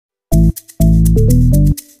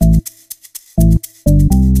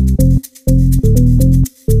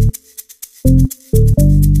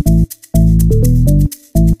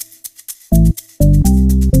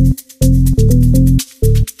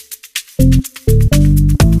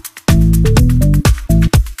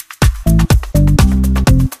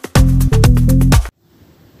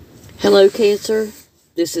Hello, Cancer.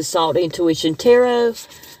 This is Salt Intuition Tarot.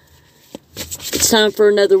 It's time for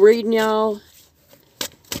another reading, y'all.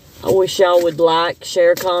 I wish y'all would like,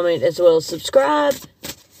 share, comment, as well as subscribe.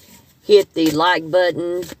 Hit the like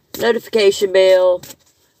button, notification bell,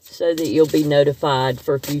 so that you'll be notified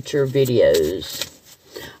for future videos.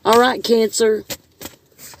 Alright, Cancer.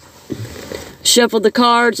 Shuffle the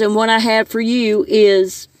cards, and what I have for you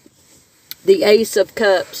is the Ace of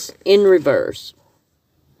Cups in reverse.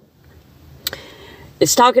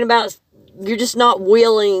 It's talking about you're just not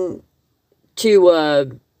willing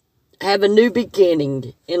to have a new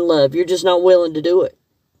beginning in love. You're just not willing to do it.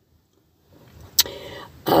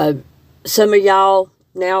 Some of y'all,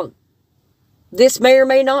 now, this may or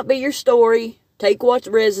may not be your story. Take what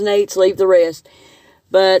resonates, leave the rest.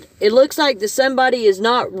 But it looks like that somebody is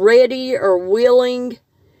not ready or willing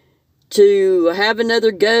to have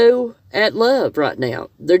another go at love right now.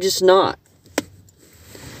 They're just not.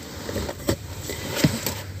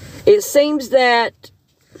 It seems that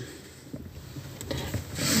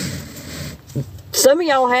some of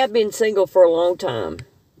y'all have been single for a long time.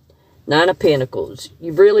 Nine of Pentacles.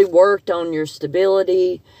 You've really worked on your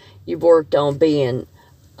stability. You've worked on being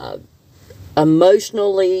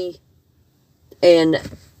emotionally and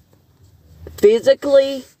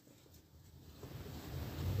physically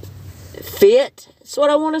fit. That's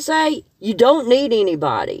what I want to say. You don't need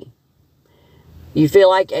anybody. You feel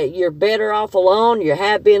like you're better off alone. You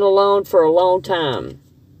have been alone for a long time.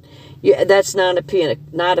 That's Knight of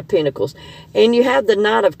Pentacles. And you have the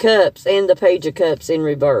Knight of Cups and the Page of Cups in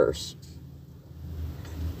reverse.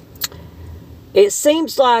 It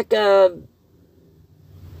seems like you're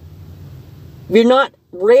not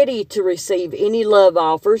ready to receive any love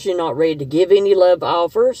offers. You're not ready to give any love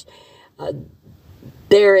offers.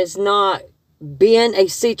 There has not been a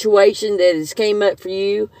situation that has came up for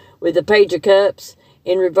you with the Page of Cups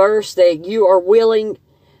in reverse that you are willing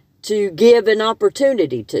to give an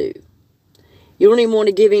opportunity to. You don't even want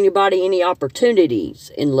to give anybody any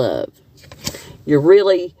opportunities in love. You're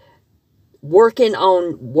really working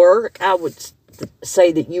on work. I would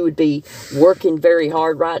say that you would be working very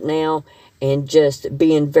hard right now and just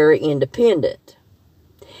being very independent.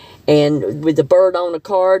 And with the bird on the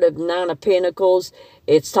card of Nine of Pentacles,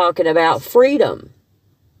 it's talking about freedom.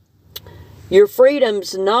 Your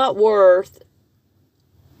freedom's not worth...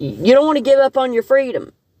 You don't want to give up on your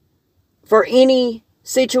freedom for any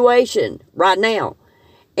situation right now.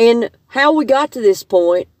 And how we got to this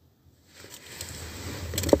point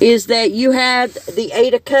is that you had the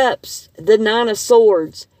Eight of Cups, the Nine of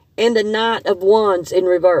Swords, and the Knight of Wands in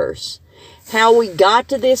reverse. How we got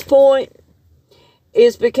to this point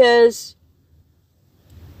is because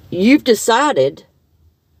you've decided,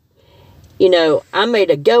 you know, I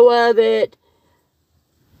made a go of it.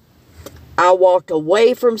 I walked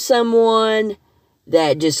away from someone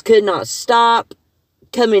that just could not stop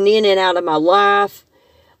coming in and out of my life.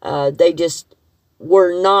 They just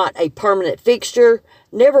were not a permanent fixture.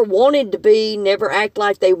 Never wanted to be, never act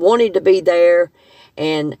like they wanted to be there.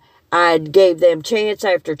 And I gave them chance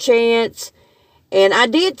after chance. And I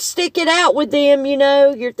did stick it out with them, you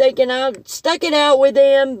know. You're thinking I stuck it out with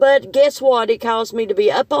them. But guess what? It caused me to be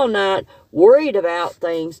up all night, worried about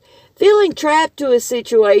things, feeling trapped to a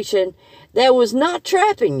situation that was not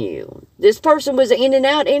trapping you. This person was in and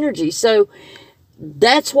out energy. So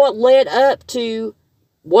that's what led up to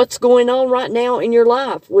what's going on right now in your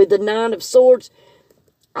life with the Nine of Swords.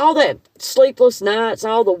 All that sleepless nights,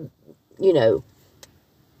 all the, you know,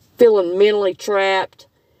 feeling mentally trapped,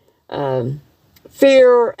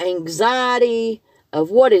 fear, anxiety of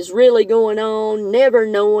what is really going on, never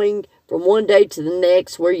knowing from one day to the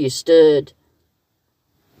next where you stood.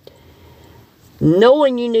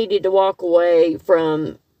 Knowing you needed to walk away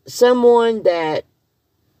from someone that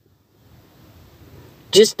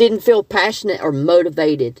just didn't feel passionate or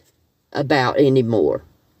motivated about anymore.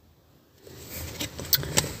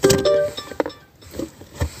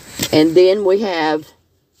 And then we have,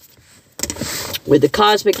 with the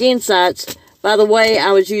Cosmic Insights, by the way,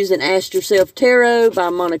 I was using Ask Yourself Tarot by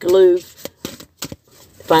Monica Louv.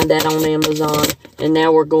 Find that on Amazon. And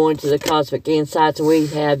now we're going to the Cosmic Insights, and we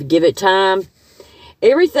have Give It Time.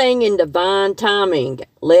 Everything in divine timing.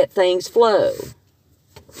 Let things flow.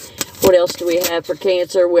 What else do we have for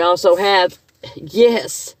Cancer? We also have,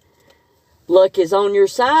 yes, luck is on your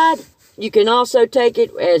side. You can also take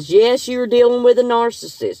it as, yes, you're dealing with a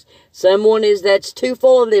narcissist. Someone that's too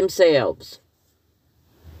full of themselves.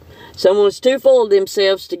 Someone's too full of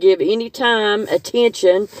themselves to give any time,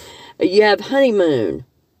 attention. You have honeymoon.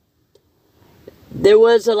 There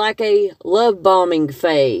was like a love bombing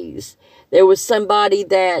phase. There was somebody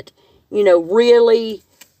that, you know, really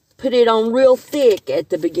put it on real thick at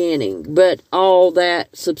the beginning, but all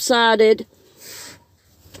that subsided,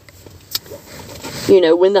 you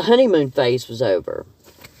know, when the honeymoon phase was over.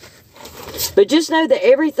 But just know that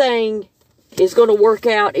everything is going to work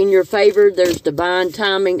out in your favor. There's divine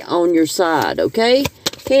timing on your side, okay,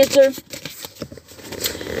 Cancer?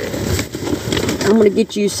 I'm going to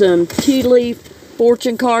get you some tea leaf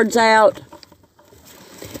fortune cards out.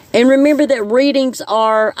 And remember that readings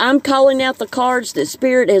are, I'm calling out the cards that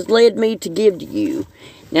Spirit has led me to give to you.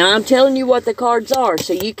 Now, I'm telling you what the cards are,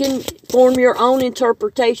 so you can form your own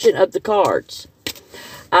interpretation of the cards.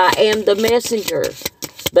 I am the messenger,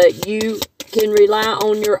 but you can rely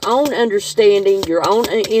on your own understanding, your own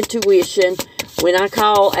intuition when I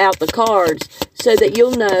call out the cards, so that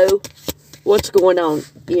you'll know what's going on.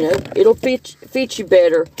 You know, it'll fit you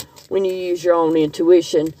better when you use your own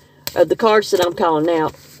intuition of the cards that I'm calling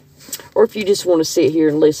out. Or if you just want to sit here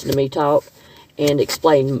and listen to me talk and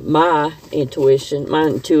explain my intuition, my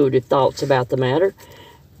intuitive thoughts about the matter,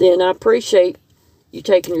 then I appreciate you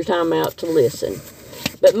taking your time out to listen.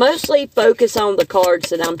 But mostly focus on the cards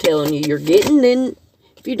that I'm telling you you're getting. Then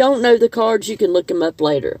if you don't know the cards, you can look them up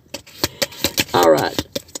later. All right.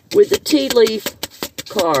 With the tea leaf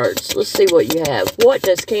cards, let's see what you have. What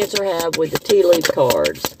does Cancer have with the tea leaf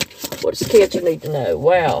cards? What does Cancer need to know?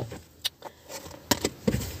 Wow.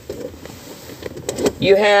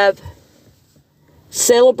 You have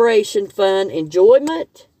celebration, fun,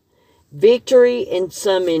 enjoyment, victory in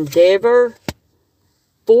some endeavor,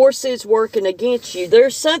 forces working against you.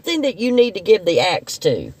 There's something that you need to give the axe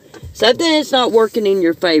to. Something that's not working in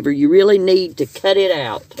your favor. You really need to cut it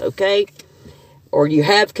out, okay? Or you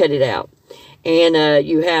have cut it out. And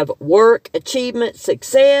you have work, achievement,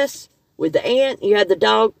 success. With the ant, you have the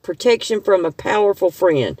dog, protection from a powerful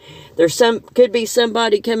friend. There's could be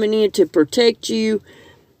somebody coming in to protect you.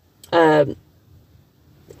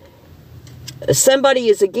 Somebody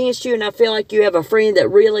is against you, and I feel like you have a friend that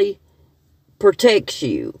really protects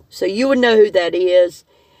you. So you would know who that is,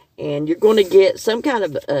 and you're going to get some kind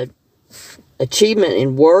of achievement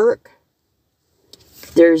in work.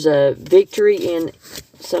 There's a victory in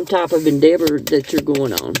some type of endeavor that you're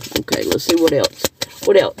going on. Okay, let's see what else.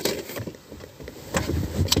 What else?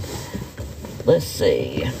 Let's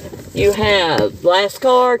see. You have, last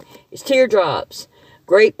card is teardrops.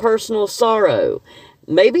 Great personal sorrow.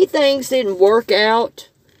 Maybe things didn't work out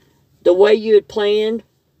the way you had planned.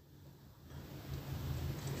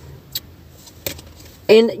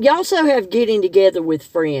 And you also have getting together with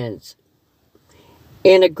friends.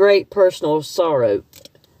 And a great personal sorrow.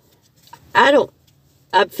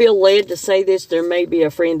 I feel led to say this. There may be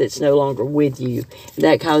a friend that's no longer with you.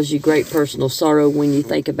 That causes you great personal sorrow when you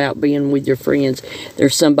think about being with your friends.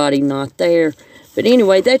 There's somebody not there. But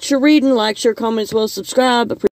anyway, that's your reading. Like, share, comment, as well as subscribe.